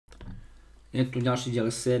Je tu ďalší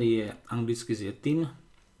diel série Anglicky s Yetim.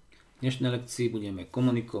 V dnešnej lekcii budeme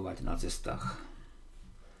komunikovať na cestách.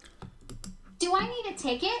 Do I need a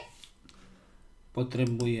ticket?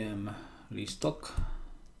 Potrebujem lístok.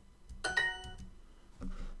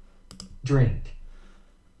 Drink.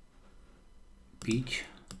 Piť.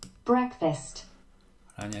 Breakfast.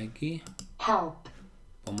 Raňajky. Help.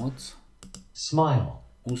 Pomoc. Smile.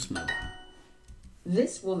 Úsmev.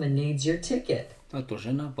 This woman needs your ticket. Táto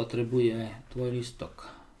žena potrebuje tvoj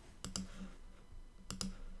lístok.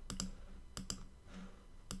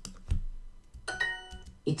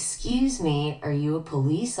 Excuse me, are you a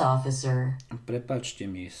police officer? Prepáčte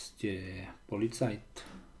mi, ste policajt?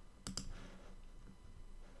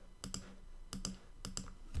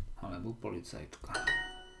 Alebo policajtka?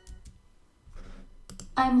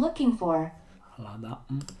 I'm looking for.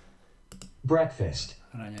 Hľadám. Breakfast.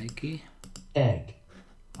 Raňajky. Egg.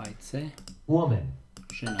 Vajce. Woman.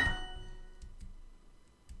 Žena.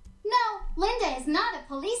 No, Linda is not a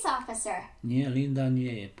police officer. Nie, Linda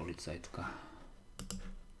nie je policajtka.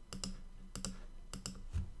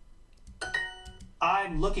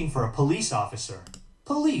 I'm looking for a police officer.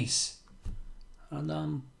 Police.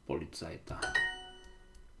 Hľadám policajta.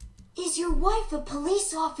 Is your wife a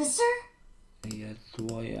police officer? Je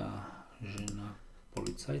tvoja žena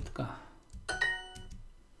policajtka?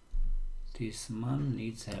 This man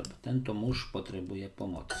needs help. Tento muž potrebuje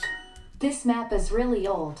pomoc. This map is really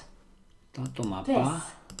old. Táto This mapa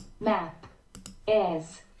map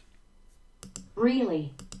is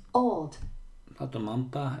really old. Táto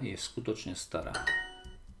mapa je skutočne stará.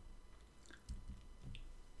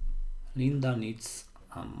 Linda needs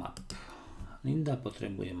a map. Linda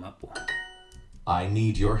potrebuje mapu. I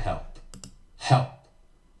need your help. Help.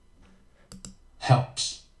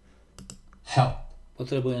 Helps. Help.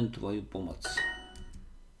 Potrebujem tvoju pomoc.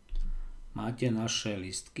 Máte naše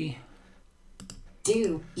lístky?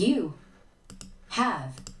 Do you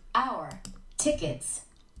have our tickets?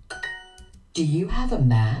 Do you have a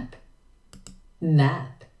map?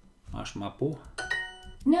 Map. Máš mapu?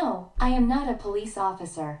 No, I am not a police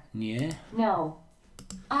officer. Nie. No,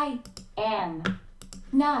 I am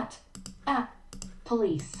not a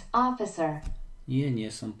police officer. Nie, nie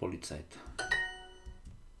som policajt.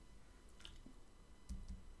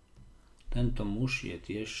 Tento muž je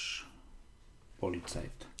tiež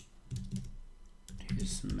policajt.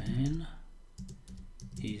 This man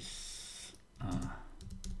is a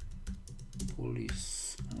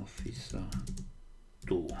police officer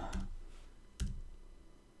too.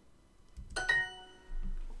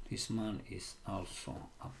 This man is also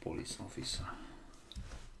a police officer.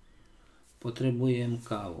 Potrebujem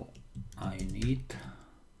kávu. I need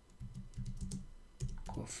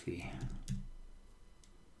coffee.